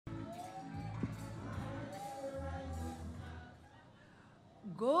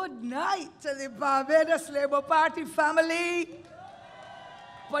Good night to the Barbados Labour Party family,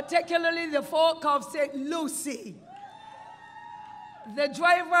 particularly the folk of St. Lucie. The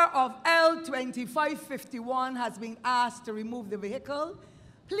driver of L2551 has been asked to remove the vehicle.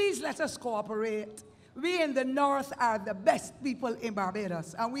 Please let us cooperate. We in the North are the best people in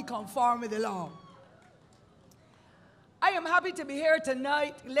Barbados, and we conform with the law. I am happy to be here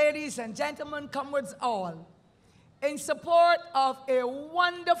tonight, ladies and gentlemen, comrades all, in support of a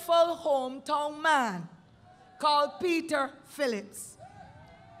wonderful hometown man called Peter Phillips.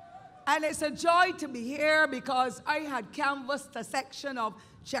 And it's a joy to be here because I had canvassed a section of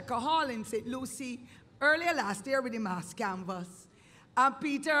Checker Hall in St. Lucie earlier last year with the mass canvas. And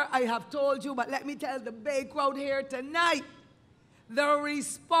Peter, I have told you, but let me tell the big crowd here tonight, the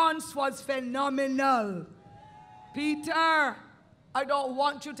response was phenomenal. Peter, I don't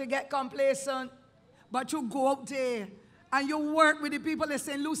want you to get complacent, but you go out there and you work with the people in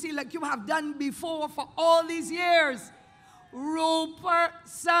St. Lucie like you have done before for all these years. Rupert,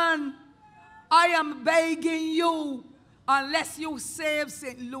 son, I am begging you, unless you save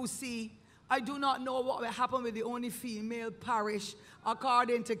St. Lucie, I do not know what will happen with the only female parish,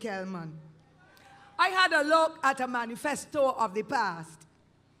 according to Kelman. I had a look at a manifesto of the past,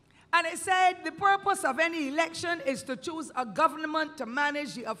 and it said the purpose of any election is to choose a government to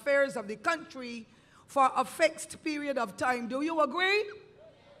manage the affairs of the country for a fixed period of time. Do you agree?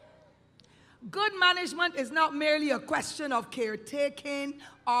 Good management is not merely a question of caretaking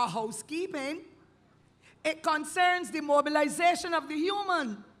or housekeeping. It concerns the mobilization of the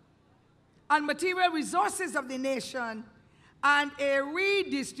human and material resources of the nation and a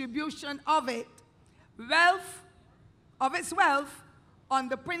redistribution of its wealth on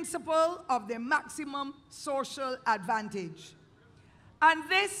the principle of the maximum social advantage. And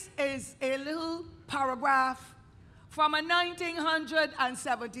this is a little paragraph from a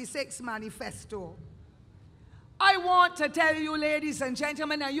 1976 manifesto. I want to tell you, ladies and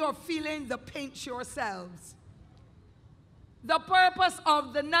gentlemen, and you're feeling the pinch yourselves. The purpose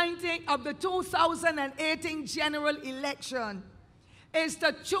of the 2018 general election is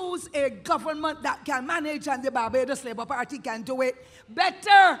to choose a government that can manage, and the Barbados Labour Party can do it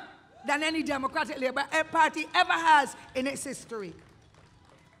better than any Democratic Labour Party ever has in its history.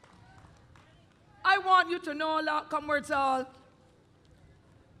 I want you to know, comrades all,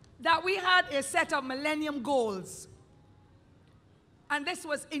 that we had a set of millennium goals, and this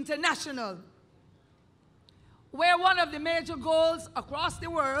was international, where one of the major goals across the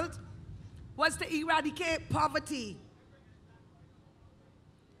world was to eradicate poverty,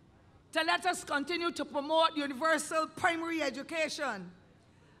 to let us continue to promote universal primary education.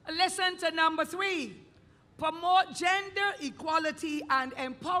 Listen to number 3. Promote gender equality and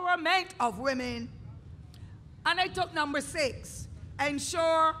empowerment of women. And I took number 6,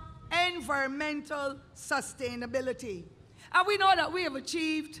 ensure environmental sustainability. And we know that we have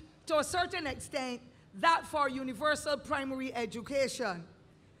achieved, to a certain extent, that for universal primary education.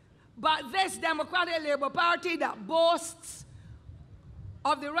 But this Democratic Labour Party that boasts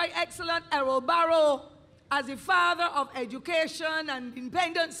of the Right Excellent Errol Barrow as the father of education and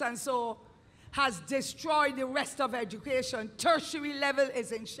independence and so, has destroyed the rest of education. Tertiary level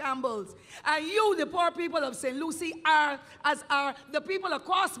is in shambles. And you, the poor people of St. Lucie, as are the people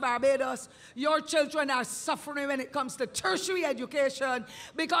across Barbados, your children are suffering when it comes to tertiary education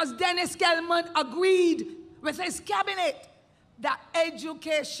because Dennis Kelman agreed with his cabinet that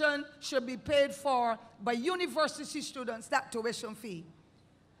education should be paid for by university students, that tuition fee.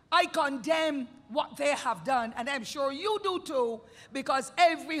 I condemn what they have done, and I'm sure you do too, because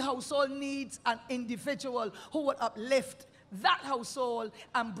every household needs an individual who will uplift that household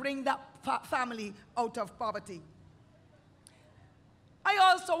and bring that family out of poverty. I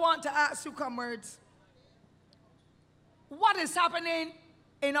also want to ask you, comrades, what is happening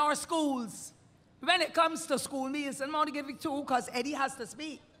in our schools when it comes to school meals? And I'm going to give it to you because Eddie has to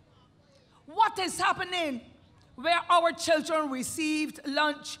speak. What is happening where our children received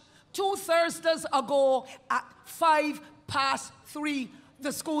lunch 2 Thursdays ago at 3:05,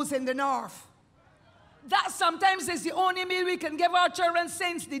 the schools in the North? That sometimes is the only meal we can give our children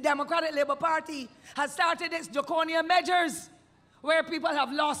since the Democratic Labour Party has started its draconian measures, where people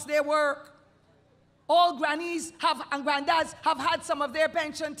have lost their work. All grannies and granddads have had some of their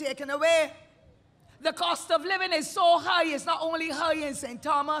pension taken away. The cost of living is so high. It's not only high in St.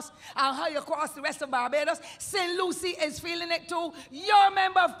 Thomas and high across the rest of Barbados. St. Lucie is feeling it too. Your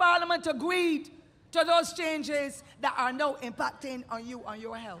member of parliament agreed to those changes that are now impacting on you, on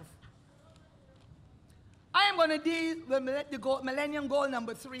your health. I am going to deal with the Millennium Goal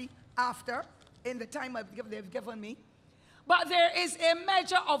number 3 after, in the time they've given me. But there is a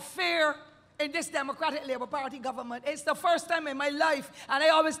measure of fear in this Democratic Labour Party government. It's the first time in my life, and I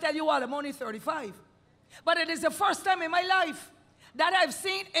always tell you all, I'm only 35. But it is the first time in my life that I've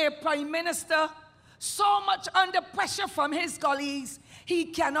seen a prime minister so much under pressure from his colleagues, he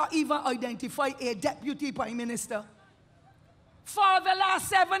cannot even identify a deputy prime minister. For the last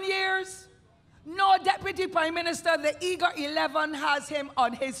 7 years, no deputy prime minister. The Eager 11 has him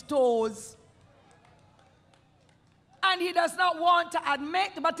on his toes. And he does not want to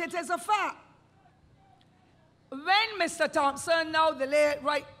admit, but it is a fact. When Mr. Thompson, now the late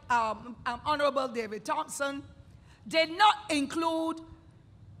right Honorable David Thompson, did not include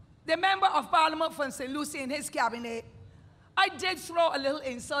the member of parliament from St. Lucie in his cabinet, I did throw a little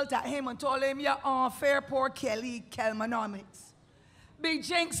insult at him and told him, you're unfair, poor Kelly Kelmanomics. Big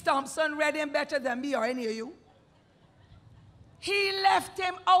Jinx Thompson read him better than me or any of you. He left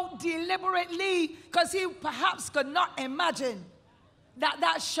him out deliberately because he perhaps could not imagine that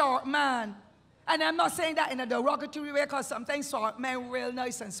that short man, and I'm not saying that in a derogatory way because sometimes short men are real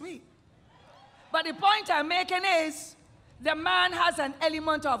nice and sweet. But the point I'm making is the man has an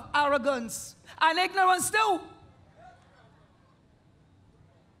element of arrogance and ignorance too.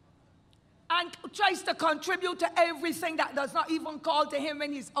 And tries to contribute to everything that does not even call to him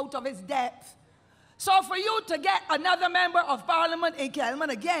when he's out of his depth. So for you to get another member of parliament in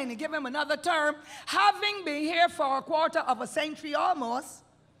Kelman again and give him another term, having been here for a quarter of a century almost,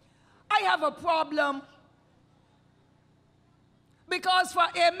 I have a problem. Because for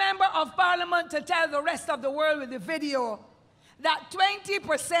a member of parliament to tell the rest of the world with the video that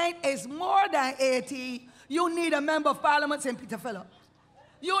 20% is more than 80, you need a member of parliament in Peter Phillips.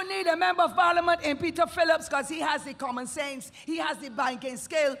 You need a member of parliament in Peter Phillips because he has the common sense, he has the banking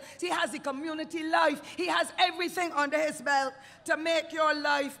skill, he has the community life, he has everything under his belt to make your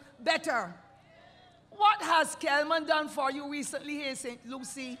life better. What has Kelman done for you recently here in St.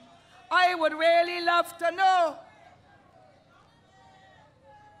 Lucie? I would really love to know.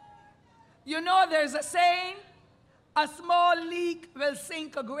 You know there's a saying, a small leak will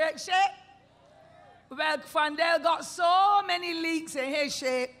sink a great ship. Well, Fandel got so many leaks in his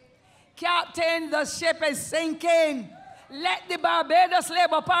ship. Captain, the ship is sinking. Let the Barbados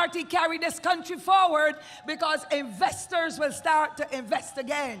Labour Party carry this country forward because investors will start to invest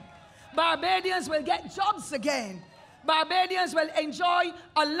again. Barbadians will get jobs again. Barbadians will enjoy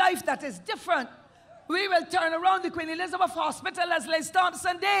a life that is different. We will turn around the Queen Elizabeth Hospital as Les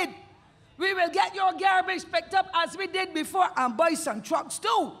Thompson did. We will get your garbage picked up as we did before and buy some trucks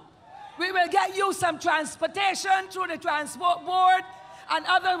too. We will get you some transportation through the transport board and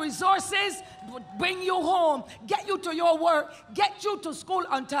other resources, bring you home, get you to your work, get you to school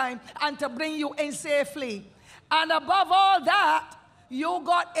on time, and to bring you in safely. And above all that, you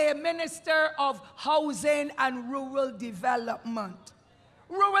got a Minister of Housing and Rural Development.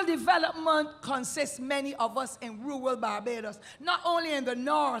 Rural development consists many of us in rural Barbados, not only in the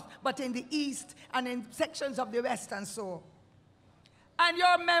north, but in the east and in sections of the west and so. And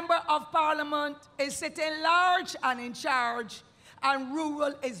your member of parliament is sitting large and in charge, and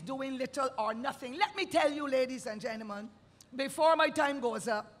rural is doing little or nothing. Let me tell you, ladies and gentlemen, before my time goes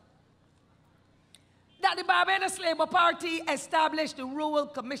up, that the Barbados Labour Party established the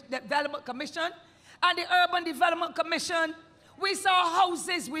Rural Development Commission and the Urban Development Commission. We saw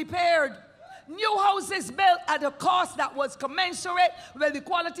houses repaired, new houses built at a cost that was commensurate with the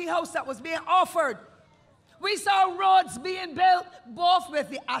quality house that was being offered. We saw roads being built both with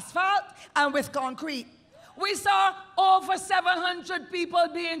the asphalt and with concrete. We saw over 700 people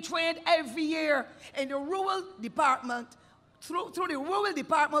being trained every year in the rural department, through the rural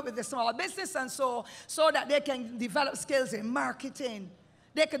department with the small business and so that they can develop skills in marketing.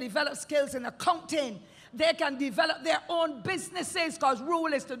 They can develop skills in accounting. They can develop their own businesses because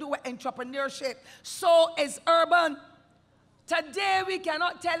rural is to do with entrepreneurship. So is urban. Today, we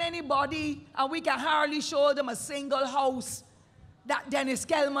cannot tell anybody, and we can hardly show them a single house that Dennis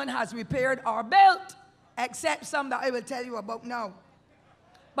Kelman has repaired or built, except some that I will tell you about now.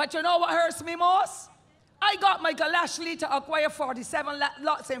 But you know what hurts me most? I got Michael Ashley to acquire 47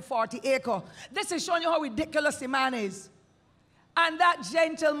 lots in 40 acres. This is showing you how ridiculous the man is. And that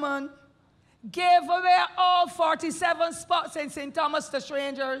gentleman gave away all 47 spots in St. Thomas to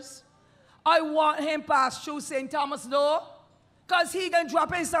strangers. I want him pass through St. Thomas though, because he can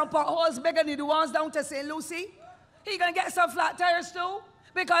drop in some potholes bigger than the ones down to St. Lucie. He can get some flat tires too,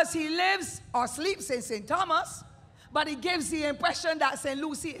 because he lives or sleeps in St. Thomas, but he gives the impression that St.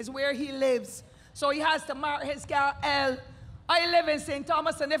 Lucie is where he lives. So he has to mark his car L. I live in St.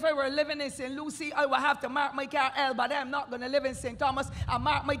 Thomas, and if I were living in St. Lucie, I would have to mark my car L, but I'm not going to live in St. Thomas and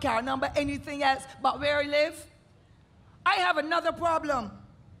mark my car number anything else but where I live. I have another problem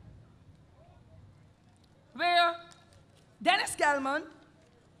where Dennis Kelman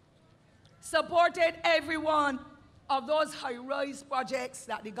supported every one of those high-rise projects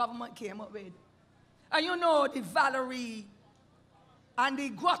that the government came up with. And you know, the Valerie and the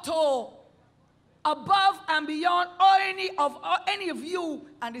Grotto, above and beyond any of you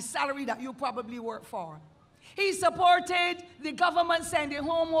and the salary that you probably work for. He supported the government sending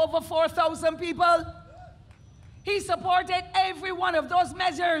home over 4,000 people. He supported every one of those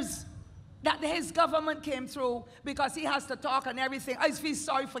measures that his government came through, because he has to talk and everything. I feel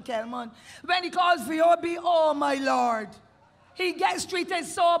sorry for Kelman. When he calls VOB, oh my Lord, he gets treated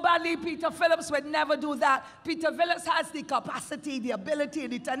so badly. Peter Phillips would never do that. Peter Phillips has the capacity, the ability,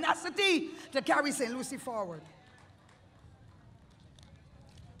 the tenacity to carry St. Lucie forward.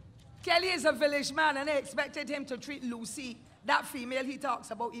 Kelly is a village man, and they expected him to treat Lucy, that female he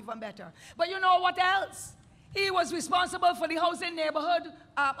talks about, even better. But you know what else? He was responsible for the Housing Neighborhood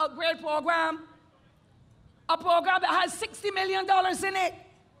Upgrade Program, a program that has $60 million in it.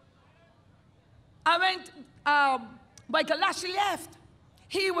 And when Michael Lashley left,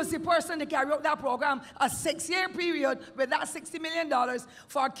 he was the person to carry out that program, a 6-year period with that $60 million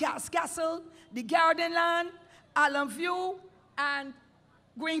for Cass Castle, the Garden Land, Allen View, and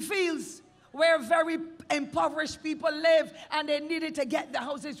Greenfields, where very impoverished people live, and they needed to get the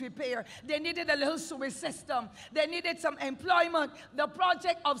houses repaired. They needed a little sewage system. They needed some employment. The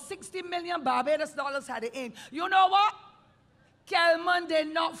project of $60 million Barbados dollars had it in. You know what? Kelman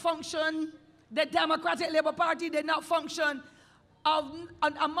did not function. The Democratic Labour Party did not function. An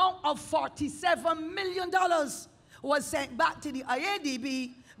amount of $47 million was sent back to the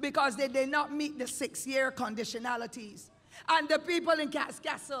IADB because they did not meet the 6-year conditionalities. And the people in Cass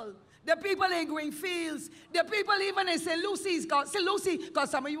Castle, the people in Greenfields, the people even in St. Lucie,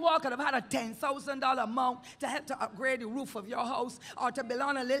 because some of you all could have had a $10,000 amount to help to upgrade the roof of your house or to build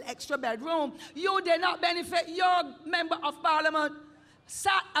on a little extra bedroom. You did not benefit. Your member of parliament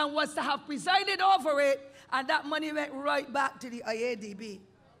sat and was to have presided over it, and that money went right back to the IADB.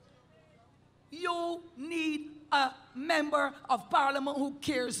 You need a member of parliament who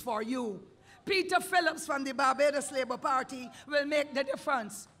cares for you. Peter Phillips from the Barbados Labour Party will make the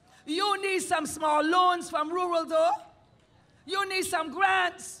difference. You need some small loans from rural though. You need some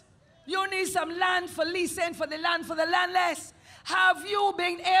grants. You need some land for leasing for the landless. Have you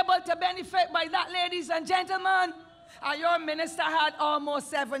been able to benefit by that, ladies and gentlemen? Your minister had almost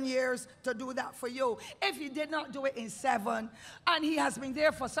 7 years to do that for you. If he did not do it in 7, and he has been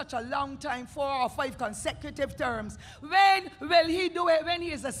there for such a long time, 4 or 5 consecutive terms, when will he do it? When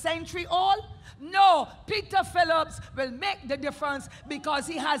he is a century old? No, Peter Phillips will make the difference because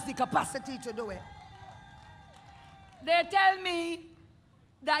he has the capacity to do it. They tell me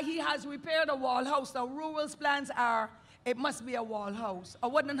that he has repaired a wall house. The rural's plans are, it must be a wall house, a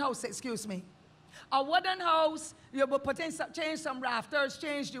wooden house, excuse me. A wooden house, you will change some rafters,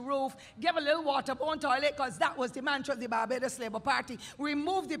 change the roof, give a little waterborne toilet, because that was the mantra of the Barbados Labour Party.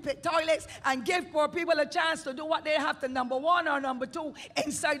 Remove the pit toilets and give poor people a chance to do what they have to, number 1 or number 2,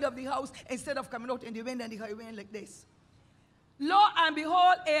 inside of the house, instead of coming out in the wind and the high wind like this. Lo and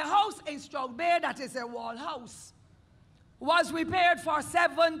behold, a house in Stroud Bay that is a wall house was repaired for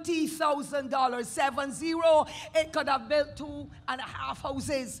 $70,000, 70. It could have built 2.5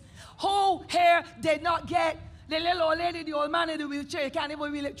 houses. Who here did not get the little old lady, the old man in the wheelchair? You can't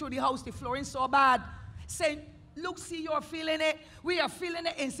even wheel it through the house. The flooring so bad. St. Lucie, you're feeling it. We are feeling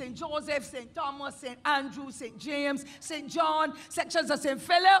it in St. Joseph, St. Thomas, St. Andrew, St. James, St. John, sections of St.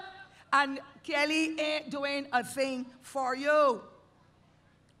 Philip. And Kelly ain't doing a thing for you.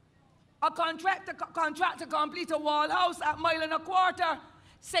 A contract to complete a wall house at $1.25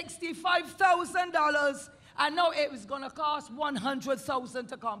 $65,000, and now it was going to cost $100,000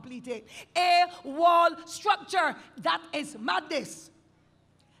 to complete it. A wall structure, that is madness.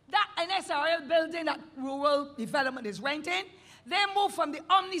 That an SRL building that rural development is renting, they moved from the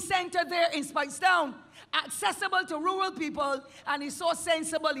Omni Center there in Spicestown, accessible to rural people, and he's so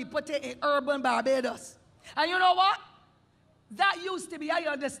sensible he put it in urban Barbados. And you know what? That used to be, I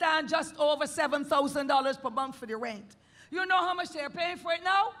understand, just over $7,000 per month for the rent. You know how much they're paying for it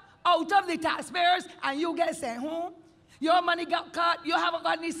now? Out of the taxpayers, and you get sent home. Your money got cut. You haven't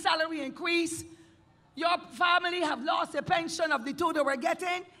got any salary increase. Your family have lost the pension of the 2 they were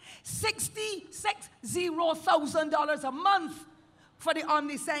getting. $66,000 a month for the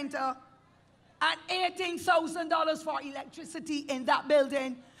Omni Center, and $18,000 for electricity in that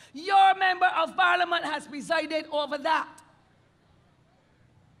building. Your member of parliament has presided over that.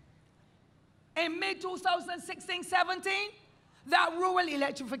 In mid-2016-17, that rural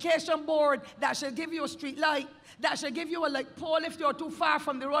electrification board that should give you a street light, that should give you a light pole if you're too far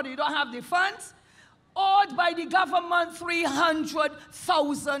from the road and you don't have the funds, owed by the government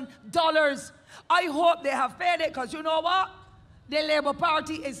 $300,000. I hope they have paid it, because you know what? The Labour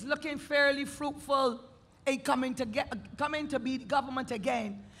Party is looking fairly fruitful in coming to be the government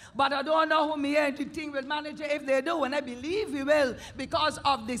again. But I don't know who me and the team will manage it if they do, and I believe we will, because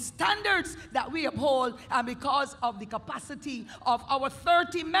of the standards that we uphold and because of the capacity of our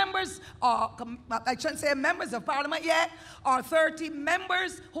 30 members, or I shouldn't say members of parliament yet, or 30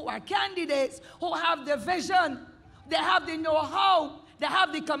 members who are candidates, who have the vision, they have the know-how, they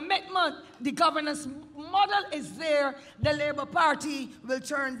have the commitment, the governance model is there. The Labour Party will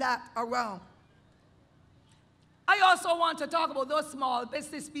turn that around. I also want to talk about those small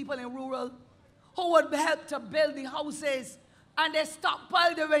business people in rural who would help to build the houses, and they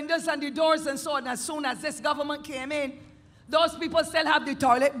stockpile the windows and the doors and so on. As soon as this government came in, those people still have the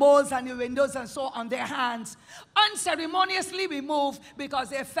toilet bowls and the windows and so on their hands, unceremoniously removed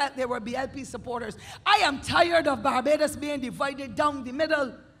because they felt they were BLP supporters. I am tired of Barbados being divided down the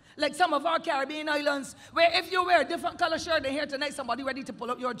middle, like some of our Caribbean islands, where if you wear a different color shirt than here tonight, somebody ready to pull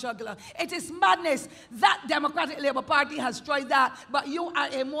up your jugular. It is madness. That Democratic Labour Party has tried that, but you are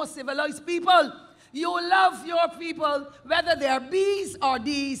a more civilized people. You love your people, whether they are B's or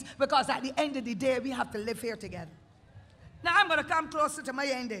D's, because at the end of the day, we have to live here together. Now, I'm going to come closer to my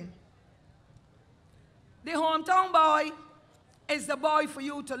ending. The hometown boy is the boy for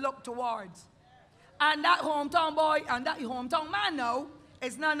you to look towards. And that hometown boy and that hometown man now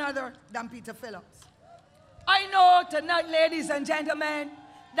is none other than Peter Phillips. I know tonight, ladies and gentlemen,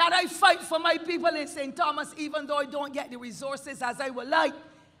 that I fight for my people in St. Thomas, even though I don't get the resources as I would like.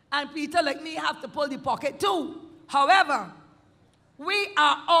 And Peter, like me, have to pull the pocket too. However, we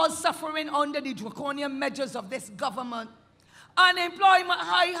are all suffering under the draconian measures of this government. Unemployment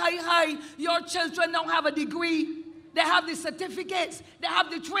high. Your children don't have a degree. They have the certificates. They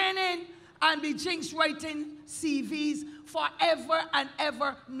have the training. And the jinx writing CVs forever and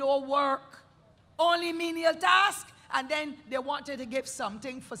ever, no work. Only menial task, and then they wanted to give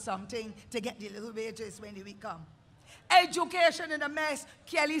something for something to get the little wages when the week come. Education in a mess,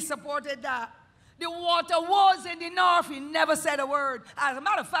 Kelly supported that. The water was in the north, he never said a word. As a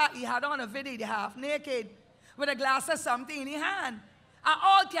matter of fact, he had on a video, half naked, with a glass of something in his hand. And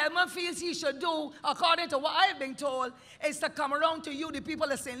all Kelman feels he should do, according to what I've been told, is to come around to you, the people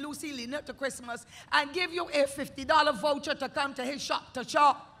of St. Lucie, leading up to Christmas, and give you a $50 voucher to come to his shop to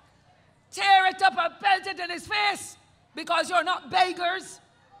shop. Tear it up and pelt it in his face, because you're not beggars.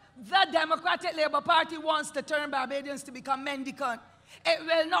 The Democratic Labour Party wants to turn Barbadians to become mendicant. It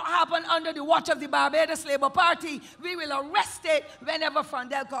will not happen under the watch of the Barbados Labour Party. We will arrest it whenever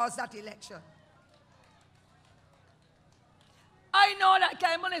Frondel calls that election. I know that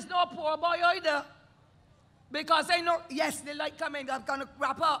Kelman is no poor boy either, because I know, yes, the light coming, I'm going to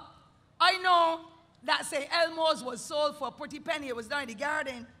wrap up. I know that St. Elmo's was sold for a pretty penny. It was down in the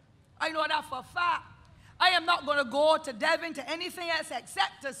garden. I know that for a fact. I am not going to go to delve into anything else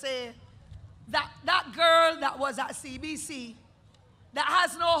except to say that that girl that was at CBC, that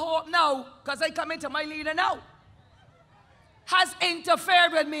has no hope now, because I come into my leader now, has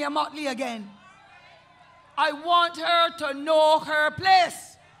interfered with me and Motley again. I want her to know her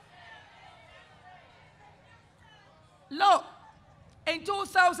place. Look, in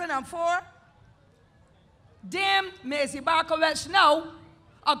 2004, Dame Maisie Barker-Welch now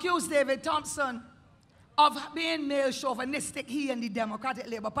accused David Thompson of being male chauvinistic, he and the Democratic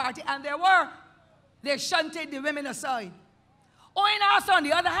Labour Party, and they were. They shunted the women aside. Owen Arthur, on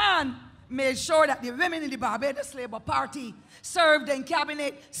the other hand, made sure that the women in the Barbados Labour Party served in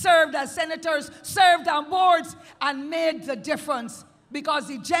cabinet, served as senators, served on boards, and made the difference. Because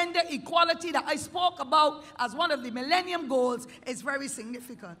the gender equality that I spoke about as one of the Millennium Goals is very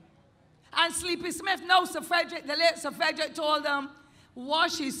significant. And Sleepy Smith, now Sir Frederick, the late Sir Frederick, told them,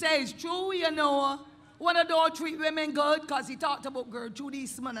 what she says is true, you know. When I don't treat women good, because he talked about Gertrude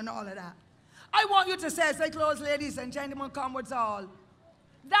Eastman and all of that. I want you to say, as I close, ladies and gentlemen, comrades all,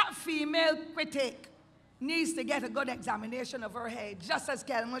 that female critic needs to get a good examination of her head, just as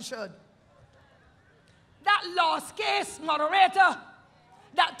Kelman should. That lost case moderator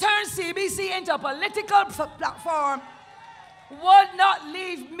that turns CBC into a political platform would not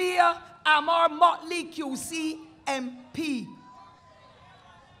leave Mia Amor Motley QC MP.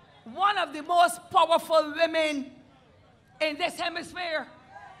 One of the most powerful women in this hemisphere.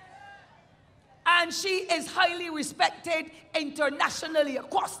 And she is highly respected internationally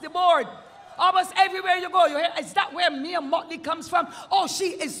across the board. Almost everywhere you go, you hear, is that where Mia Motley comes from? Oh, she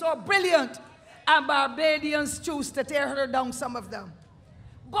is so brilliant. and Barbadians choose to tear her down, some of them.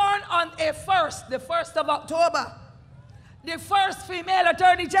 Born on the 1st of October, the first female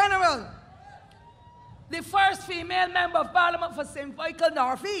Attorney General, the first female Member of Parliament for St. Michael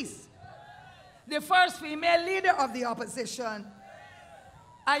Northeast, the first female leader of the opposition.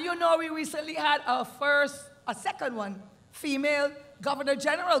 And you know we recently had a second one, female Governor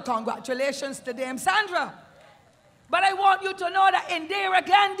General. Congratulations to Dame Sandra. But I want you to know that Indira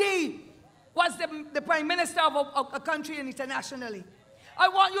Gandhi was the Prime Minister of a country internationally. I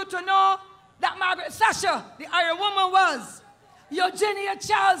want you to know that Margaret Thatcher, the Iron Woman, was. Eugenia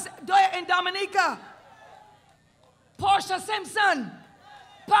Charles in Dominica. Portia Simpson.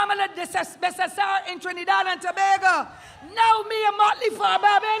 Pamela Besessar in Trinidad and Tobago. Now Mia Motley for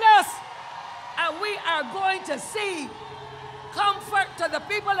Barbados. And we are going to see comfort to the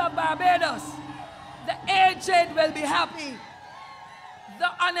people of Barbados. The aged will be happy. The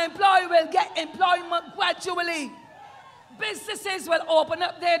unemployed will get employment gradually. Businesses will open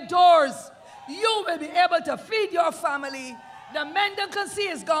up their doors. You will be able to feed your family. The mendicancy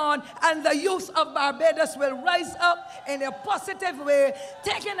is gone, and the youth of Barbados will rise up in a positive way,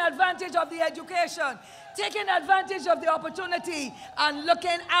 taking advantage of the education, taking advantage of the opportunity, and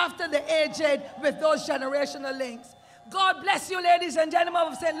looking after the aged with those generational links. God bless you, ladies and gentlemen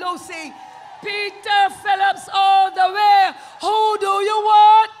of St. Lucie. Peter Phillips all the way. Who do you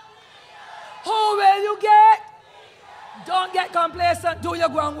want? Who will you get? Don't get complacent. Do your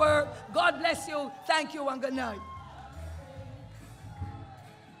groundwork. God bless you. Thank you and good night.